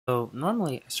So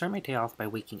normally I start my day off by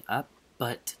waking up,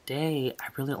 but today I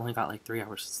really only got like 3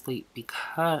 hours of sleep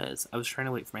because I was trying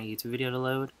to wait for my YouTube video to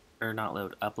load, or not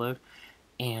load, upload.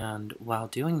 And while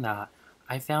doing that,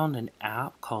 I found an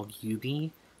app called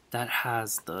Yubi that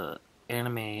has the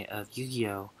anime of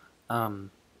Yu-Gi-Oh!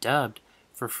 Dubbed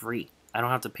for free. I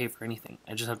don't have to pay for anything.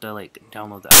 I just have to like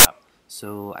download the app.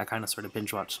 So I kind of sort of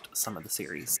binge watched some of the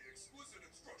series.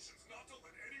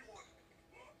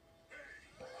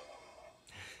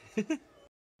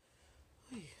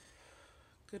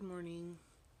 Good morning.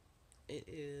 It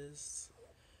is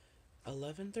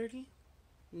 11:30?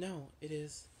 No, it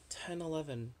is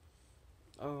 10:11.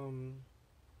 Um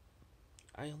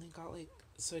I only got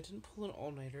so I didn't pull an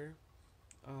all-nighter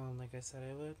like I said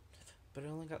I would, but I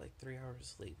only got like 3 hours of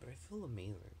sleep, but I feel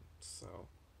amazing. So,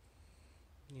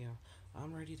 yeah,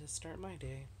 I'm ready to start my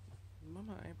day. Why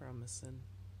my eyebrow missing?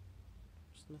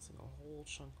 Just missing a whole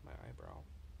chunk of my eyebrow.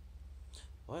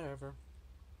 Whatever.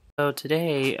 So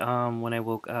today, when I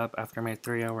woke up after my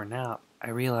 3 hour nap, I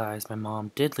realized my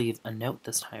mom did leave a note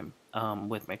this time,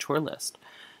 with my chore list.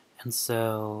 And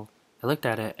so I looked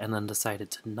at it and then decided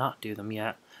to not do them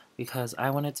yet because I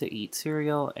wanted to eat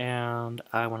cereal and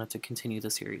I wanted to continue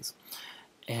the series.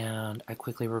 And I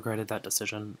quickly regretted that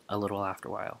decision a little after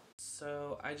a while.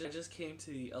 So I just came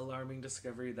to the alarming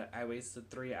discovery that I wasted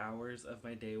 3 hours of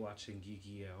my day watching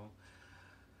Yu-Gi-Oh!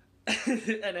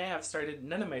 And I have started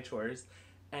none of my chores,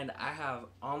 and I have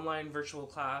online virtual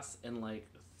class in like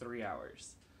 3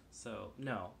 hours. So,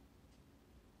 no,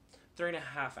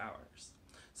 3.5 hours.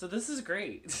 So this is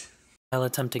great. While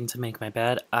attempting to make my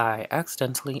bed, I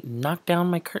accidentally knocked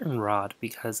down my curtain rod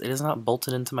because it is not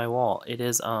bolted into my wall. It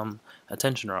is a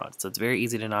tension rod, so it's very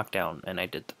easy to knock down, and I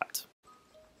did that.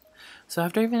 So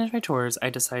after I finished my chores, I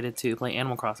decided to play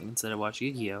Animal Crossing instead of watch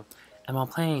Yu-Gi-Oh! And while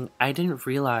playing, I didn't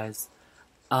realize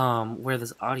where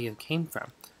this audio came from.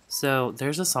 So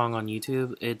there's a song on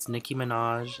YouTube. It's Nicki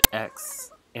Minaj X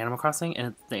Animal Crossing, and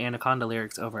it's the Anaconda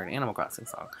lyrics over an Animal Crossing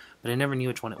song. But I never knew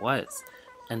which one it was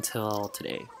until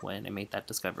today when I made that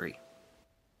discovery.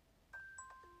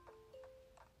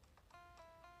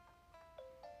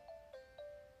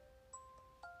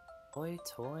 Boy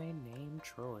toy named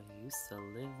Troy used to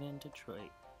live in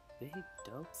Detroit. Big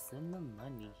dopes in the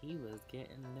money, he was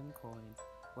getting them coins.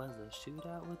 Was a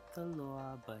shootout with the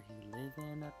law, but he lived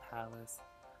in a palace.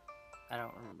 I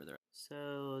don't remember the rest.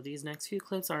 So these next few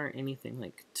clips aren't anything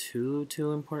like too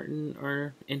important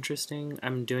or interesting.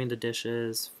 I'm doing the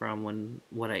dishes from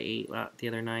what I ate the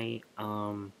other night,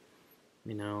 and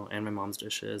my mom's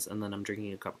dishes, and then I'm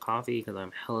drinking a cup of coffee because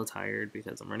I'm hella tired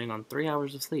because I'm running on 3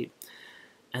 hours of sleep.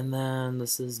 And then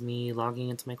this is me logging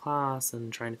into my class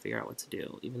and trying to figure out what to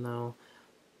do, even though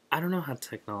I don't know how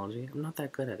technology. I'm not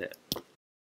that good at it.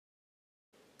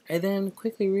 I then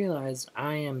quickly realized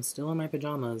I am still in my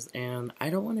pajamas, and I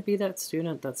don't want to be that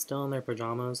student that's still in their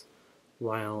pajamas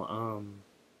while,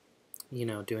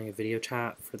 doing a video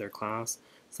chat for their class.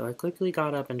 So I quickly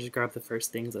got up and just grabbed the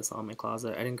first things I saw in my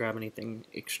closet. I didn't grab anything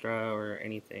extra or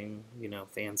anything,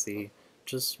 fancy.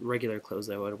 Just regular clothes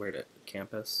I would wear to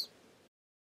campus.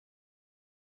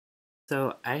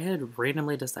 So I had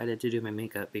randomly decided to do my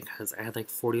makeup because I had like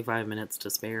 45 minutes to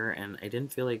spare and I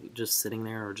didn't feel like just sitting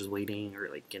there or just waiting or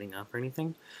like getting up or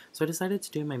anything. So I decided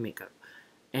to do my makeup.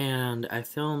 And I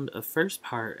filmed a first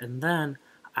part and then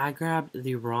I grabbed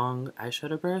the wrong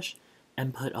eyeshadow brush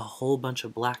and put a whole bunch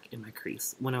of black in my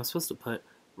crease when I was supposed to put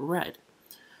red.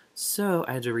 So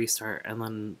I had to restart and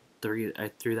then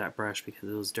I threw that brush because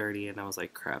it was dirty and I was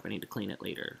like, crap, I need to clean it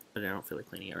later. But I don't feel like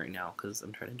cleaning it right now because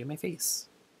I'm trying to do my face.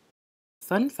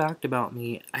 Fun fact about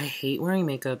me, I hate wearing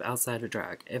makeup outside of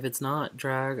drag. If it's not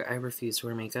drag, I refuse to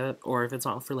wear makeup, or if it's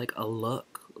not for like a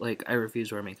look, like I refuse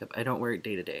to wear makeup. I don't wear it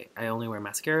day to day. I only wear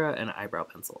mascara and an eyebrow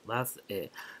pencil. That's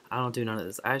it. I don't do none of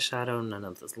this eyeshadow, none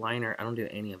of this liner. I don't do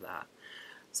any of that.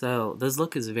 So this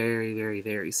look is very, very,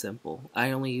 very simple.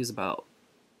 I only use about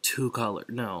 3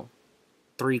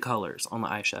 colors on the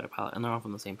eyeshadow palette, and they're all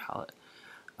from the same palette.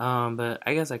 But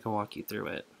I guess I can walk you through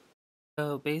it.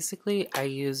 So basically, I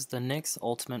used the NYX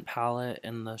Ultimate palette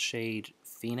in the shade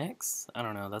Phoenix. I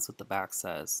don't know, that's what the back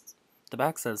says. The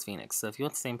back says Phoenix, so if you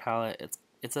want the same palette,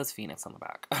 it says Phoenix on the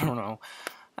back. I don't know.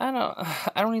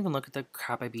 I don't even look at the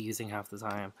crap I be using half the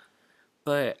time.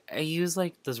 But I use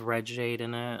like this red shade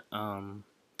in it.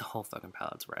 The whole fucking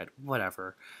palette's red.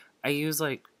 Whatever. I use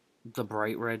like the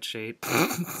bright red shade.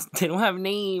 They don't have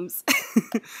names.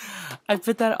 I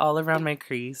put that all around my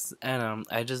crease and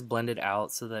I just blend it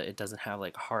out so that it doesn't have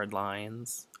like hard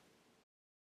lines.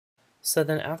 So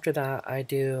then after that I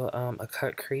do a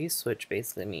cut crease, which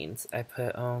basically means I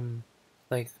put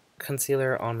like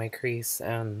concealer on my crease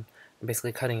and I'm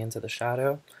basically cutting into the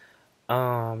shadow.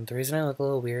 The reason I look a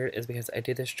little weird is because I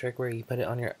do this trick where you put it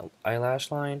on your eyelash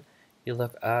line, you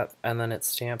look up, and then it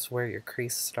stamps where your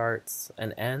crease starts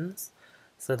and ends.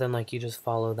 So then, like, you just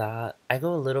follow that. I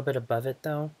go a little bit above it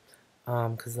though,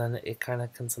 because then it kind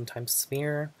of can sometimes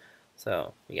smear.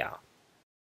 So, yeah.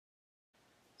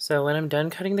 So when I'm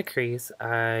done cutting the crease,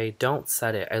 I don't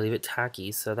set it. I leave it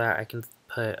tacky so that I can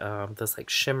put this like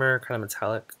shimmer kind of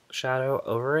metallic shadow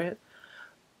over it.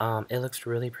 It looks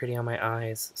really pretty on my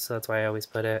eyes, so that's why I always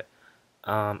put it.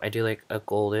 I do like a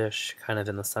goldish kind of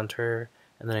in the center,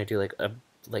 and then I do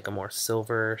like a more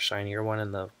silver, shinier one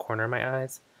in the corner of my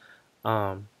eyes.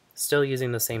 Still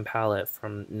using the same palette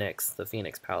from NYX, the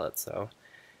Phoenix palette. So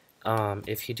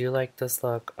if you do like this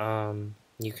look,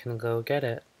 you can go get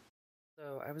it.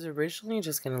 So I was originally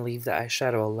just gonna leave the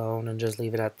eyeshadow alone and just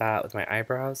leave it at that with my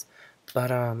eyebrows,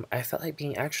 but I felt like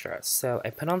being extra, so I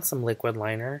put on some liquid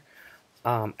liner.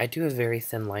 I do a very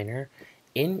thin liner.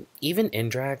 Even in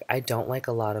drag, I don't like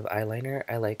a lot of eyeliner.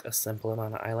 I like a simple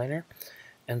amount of eyeliner.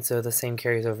 And so the same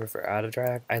carries over for out of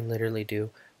drag. I literally do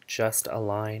just a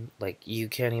line. Like you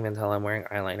can't even tell I'm wearing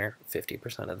eyeliner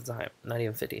 50% of the time. Not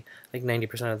even 50, like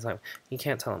 90% of the time. You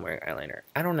can't tell I'm wearing eyeliner.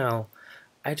 I don't know.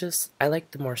 I like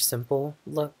the more simple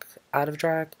look out of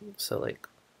drag, so like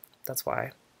that's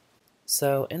why.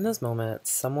 So in this moment,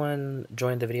 someone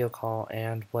joined the video call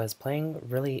and was playing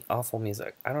really awful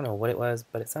music. I don't know what it was,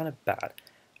 but it sounded bad.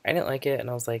 I didn't like it,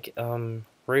 and I was like,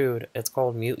 rude. It's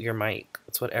called mute your mic.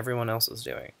 It's what everyone else is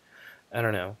doing. I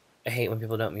don't know. I hate when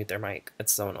people don't mute their mic.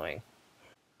 It's so annoying.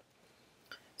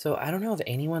 So I don't know of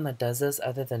anyone that does this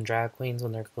other than drag queens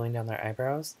when they're gluing down their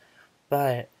eyebrows,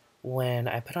 but when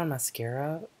I put on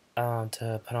mascara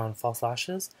to put on false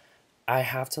lashes, I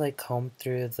have to like comb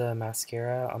through the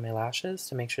mascara on my lashes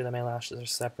to make sure that my lashes are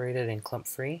separated and clump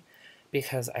free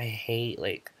because I hate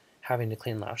like having to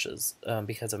clean lashes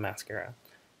because of mascara.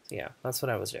 So yeah, that's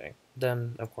what I was doing.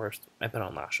 Then of course I put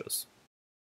on lashes.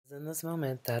 It was in this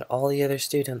moment that all the other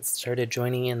students started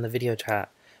joining in the video chat.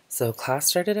 So class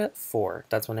started at 4.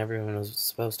 That's when everyone was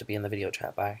supposed to be in the video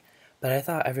chat by. But I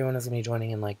thought everyone was going to be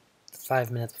joining in like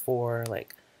 5 minutes before,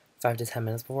 like 5 to 10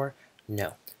 minutes before.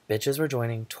 No. Bitches were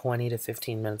joining 20 to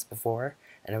 15 minutes before,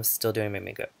 and I was still doing my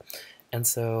makeup. And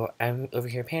so I'm over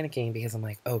here panicking because I'm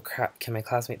like, oh crap, can my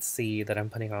classmates see that I'm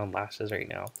putting on lashes right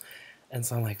now? And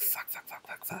so I'm like, fuck, fuck, fuck,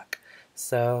 fuck, fuck.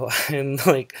 So I'm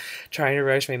like trying to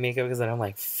rush my makeup because then I'm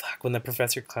like, fuck, when the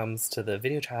professor comes to the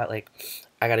video chat, like,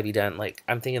 I gotta be done. Like,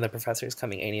 I'm thinking the professor's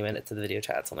coming any minute to the video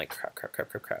chat. So I'm like, crap, crap, crap,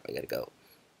 crap, crap, I gotta go.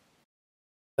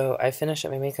 So I finished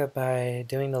up my makeup by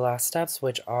doing the last steps,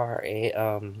 which are a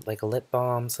like a lip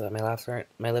balm so that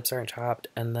my lips aren't chapped,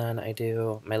 and then I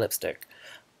do my lipstick.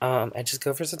 I just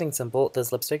go for something simple.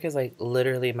 This lipstick is like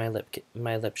literally my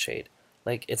lip shade.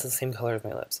 Like it's the same color as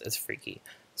my lips. It's freaky.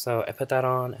 So I put that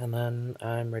on and then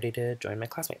I'm ready to join my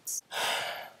classmates.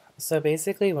 So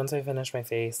basically, once I finished my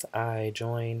face, I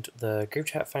joined the group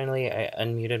chat finally. I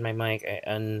unmuted my mic. I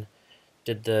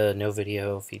undid the no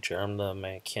video feature on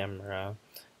my camera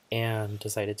and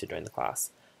decided to join the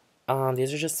class.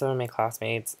 These are just some of my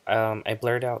classmates. I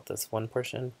blurred out this one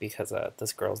portion because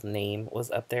this girl's name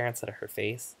was up there instead of her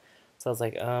face. So I was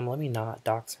like, let me not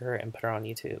dox her and put her on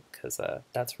YouTube because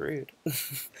that's rude.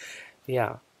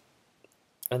 Yeah.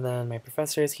 And then my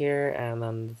professor is here, and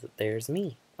then there's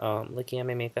me, looking at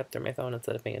my makeup through my phone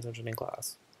instead of paying attention in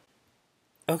class.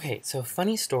 Okay, so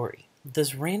funny story.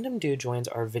 This random dude joins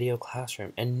our video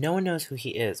classroom, and no one knows who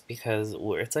he is because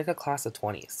it's like a class of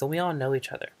 20, so we all know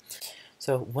each other.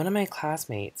 So one of my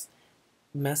classmates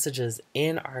messages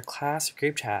in our class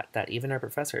group chat that even our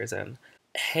professor is in,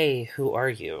 hey, who are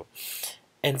you?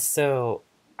 And so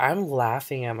I'm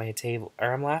laughing at my table,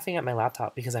 or I'm laughing at my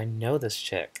laptop because I know this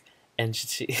chick. And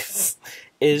it's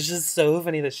just so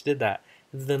funny that she did that.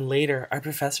 Then later, our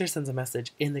professor sends a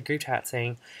message in the group chat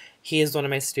saying, he is one of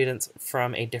my students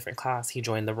from a different class. He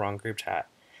joined the wrong group chat.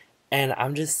 And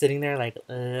I'm just sitting there like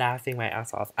laughing my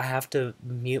ass off. I have to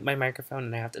mute my microphone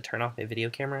and I have to turn off my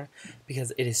video camera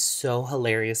because it is so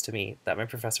hilarious to me that my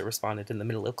professor responded in the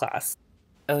middle of class.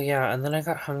 Oh yeah, and then I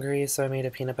got hungry, so I made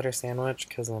a peanut butter sandwich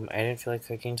because I didn't feel like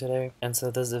cooking today. And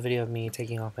so this is a video of me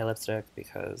taking off my lipstick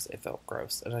because it felt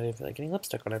gross and I didn't feel like getting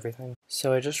lipstick on everything.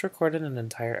 So I just recorded an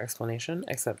entire explanation,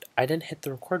 except I didn't hit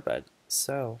the record button,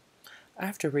 so I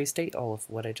have to restate all of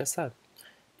what I just said.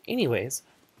 Anyways,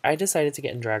 I decided to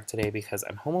get in drag today because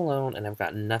I'm home alone and I've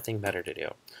got nothing better to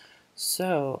do.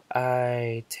 So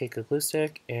I take a glue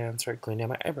stick and start gluing down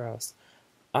my eyebrows.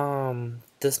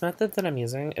 This method that I'm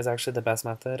using is actually the best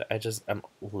method. I'm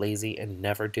lazy and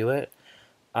never do it.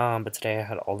 But today I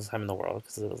had all the time in the world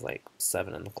because it was like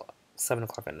 7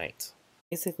 o'clock at night.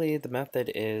 Basically, the method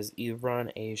is you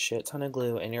run a shit ton of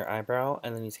glue in your eyebrow,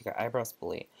 and then you take an eyebrow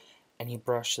spoolie, and you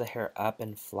brush the hair up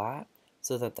and flat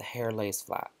so that the hair lays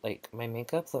flat. Like, my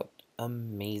makeup looked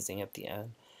amazing at the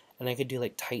end, and I could do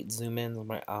like tight zoom ins on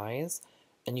my eyes,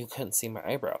 and you couldn't see my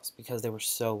eyebrows because they were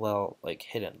so well like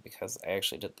hidden because I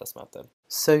actually did this method.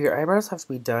 So your eyebrows have to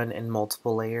be done in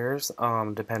multiple layers,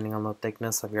 depending on the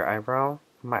thickness of your eyebrow.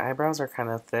 My eyebrows are kind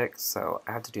of thick, so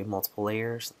I have to do multiple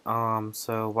layers.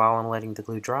 So while I'm letting the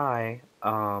glue dry,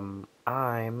 I'm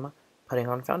putting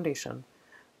on foundation.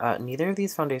 Neither of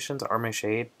these foundations are my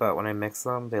shade, but when I mix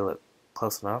them, they look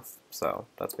close enough, so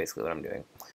that's basically what I'm doing.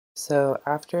 So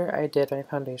after I did my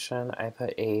foundation, I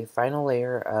put a final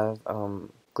layer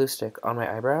of glue stick on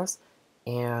my eyebrows,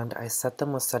 and I set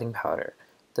them with setting powder.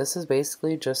 This is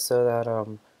basically just so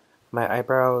that my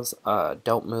eyebrows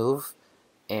don't move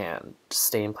and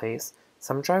stay in place.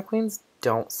 Some drag queens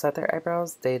don't set their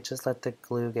eyebrows, they just let the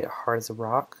glue get hard as a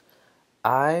rock.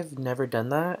 I've never done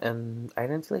that, and I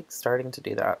didn't feel like starting to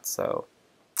do that, so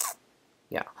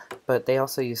yeah. But they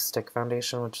also use stick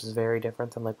foundation, which is very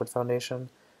different than liquid foundation,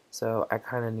 so I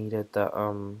kind of needed the,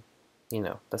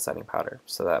 the setting powder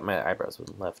so that my eyebrows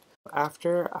wouldn't lift.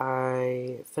 After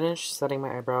I finish setting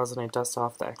my eyebrows and I dust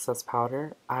off the excess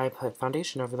powder, I put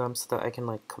foundation over them so that I can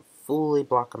like fully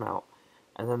block them out.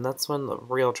 And then that's when the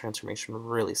real transformation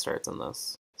really starts in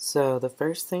this. So the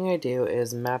first thing I do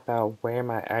is map out where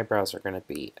my eyebrows are going to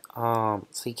be.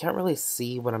 So you can't really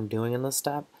see what I'm doing in this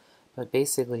step, but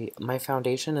basically my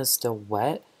foundation is still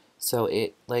wet, so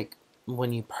it like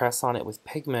when you press on it with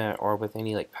pigment or with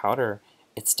any like powder,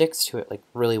 it sticks to it like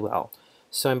really well.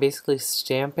 So I'm basically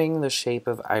stamping the shape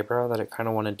of eyebrow that I kind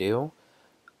of want to do.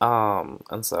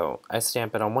 And so I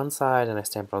stamp it on one side and I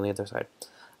stamp it on the other side.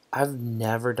 I've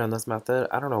never done this method.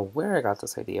 I don't know where I got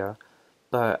this idea,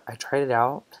 but I tried it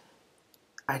out.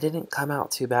 I didn't come out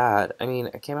too bad. I mean,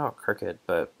 it came out crooked,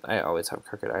 but I always have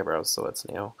crooked eyebrows, so it's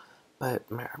new.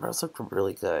 But my eyebrows look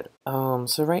really good.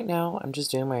 So right now I'm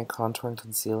just doing my contour and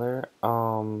concealer.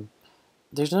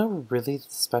 There's no really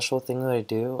special thing that I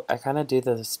do. I kind of do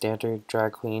the standard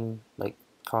drag queen like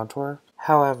contour.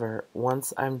 However,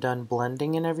 once I'm done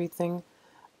blending and everything,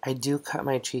 I do cut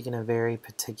my cheek in a very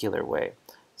particular way.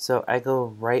 So I go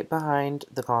right behind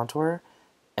the contour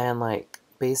and like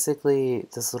basically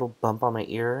this little bump on my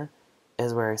ear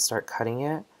is where I start cutting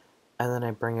it, and then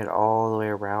I bring it all the way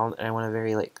around, and I want a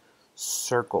very like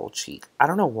circle cheek. I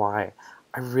don't know why.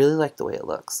 I really like the way it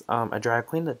looks. A drag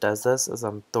queen that does this is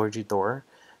Thorgy Thor.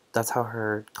 That's how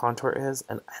her contour is,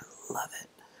 and I love it.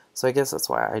 So I guess that's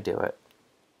why I do it.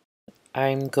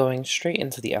 I'm going straight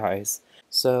into the eyes.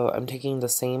 So I'm taking the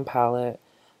same palette,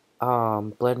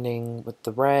 blending with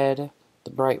the red,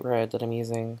 the bright red that I'm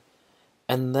using,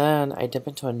 and then I dip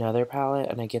into another palette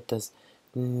and I get this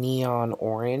neon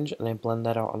orange and I blend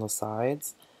that out on the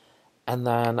sides. And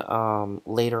then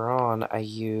later on I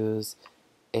use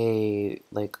a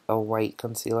white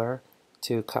concealer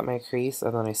to cut my crease,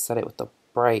 and then I set it with the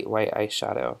bright white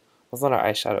eyeshadow. Well, it's not an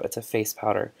eyeshadow, it's a face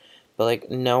powder. But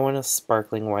like no one is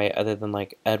sparkling white other than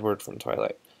like Edward from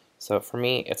Twilight. So for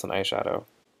me, it's an eyeshadow.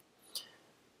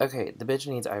 Okay, the bitch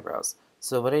needs eyebrows.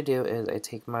 So what I do is I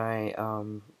take my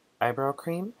eyebrow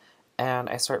cream and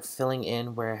I start filling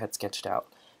in where I had sketched out.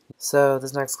 So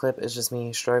this next clip is just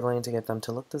me struggling to get them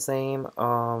to look the same.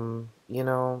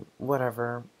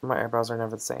 Whatever. My eyebrows are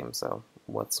never the same, so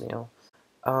what's new?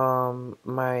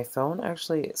 My phone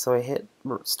actually, so I hit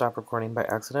stop recording by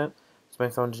accident, so my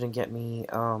phone didn't get me,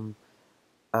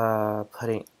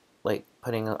 putting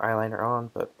an eyeliner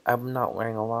on, but I'm not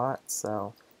wearing a lot,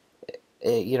 so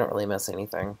you don't really miss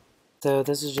anything. So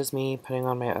this is just me putting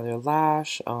on my other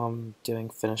lash, doing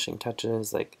finishing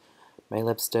touches like my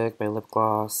lipstick, my lip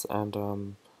gloss,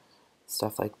 and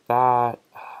stuff like that.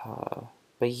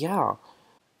 But yeah.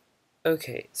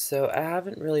 Okay, so I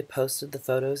haven't really posted the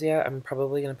photos yet. I'm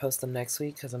probably going to post them next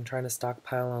week because I'm trying to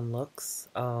stockpile on looks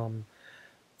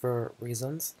for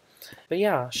reasons. But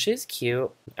yeah, she's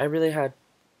cute. I really had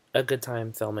a good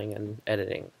time filming and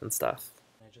editing and stuff.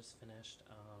 I just finished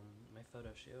my photo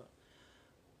shoot.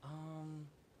 Um,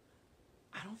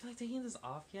 I don't feel like taking this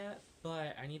off yet,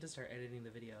 but I need to start editing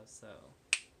the video, so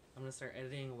I'm gonna start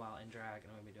editing while in drag, and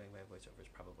I'm gonna be doing my voiceovers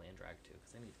probably in drag too,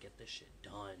 because I need to get this shit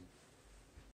done.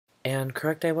 And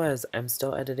correct I was, I'm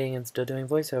still editing and still doing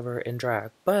voiceover in drag,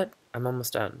 but I'm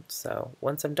almost done, so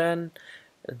once I'm done,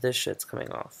 this shit's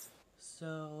coming off.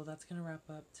 So that's gonna wrap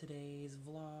up today's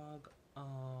vlog.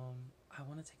 I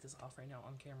want to take this off right now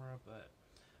on camera, but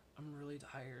I'm really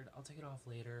tired. I'll take it off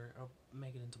later. I'll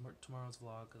make it into tomorrow's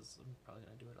vlog, because I'm probably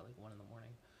gonna do it at like 1 in the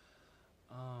morning.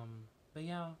 But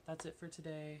yeah, that's it for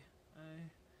today.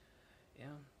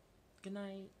 Yeah. Good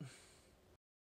night.